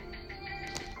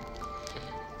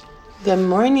Good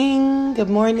morning,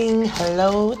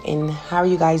 hello, and how are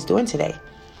you guys doing today?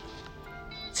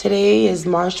 Today is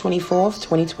March 24th,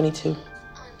 2022,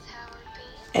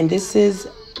 and this is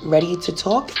Ready to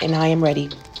Talk, and I am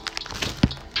ready.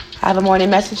 I have a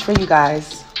morning message for you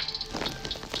guys.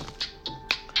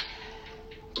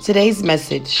 Today's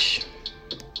message: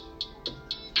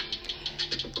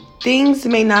 things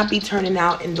may not be turning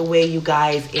out in the way you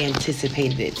guys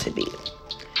anticipated it to be.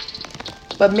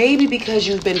 But maybe because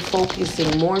you've been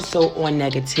focusing more so on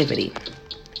negativity.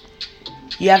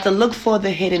 You have to look for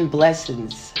the hidden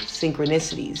blessings,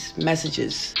 synchronicities,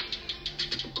 messages.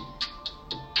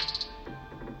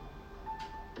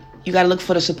 You got to look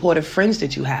for the supportive friends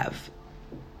that you have.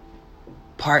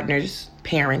 Partners,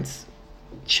 parents,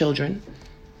 children.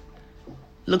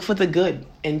 Look for the good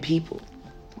in people,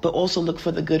 but also look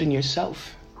for the good in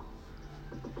yourself.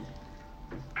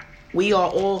 We are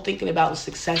all thinking about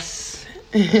success.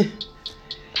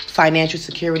 Financial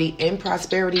security and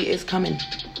prosperity is coming.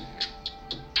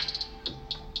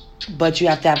 But you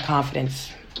have to have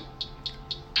confidence.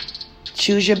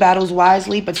 Choose your battles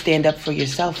wisely, but stand up for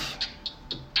yourself.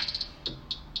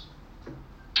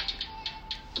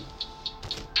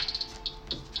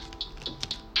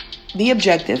 Be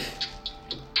objective.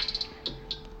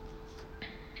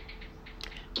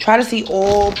 Try to see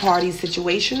all parties'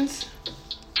 situations.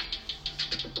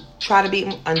 Try to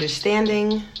be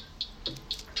understanding,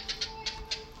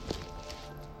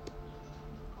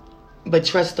 but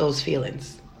trust those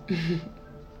feelings.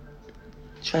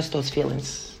 Trust those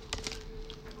feelings.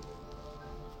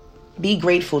 Be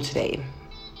grateful today.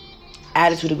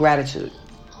 Attitude of gratitude.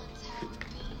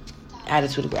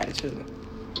 Attitude of gratitude.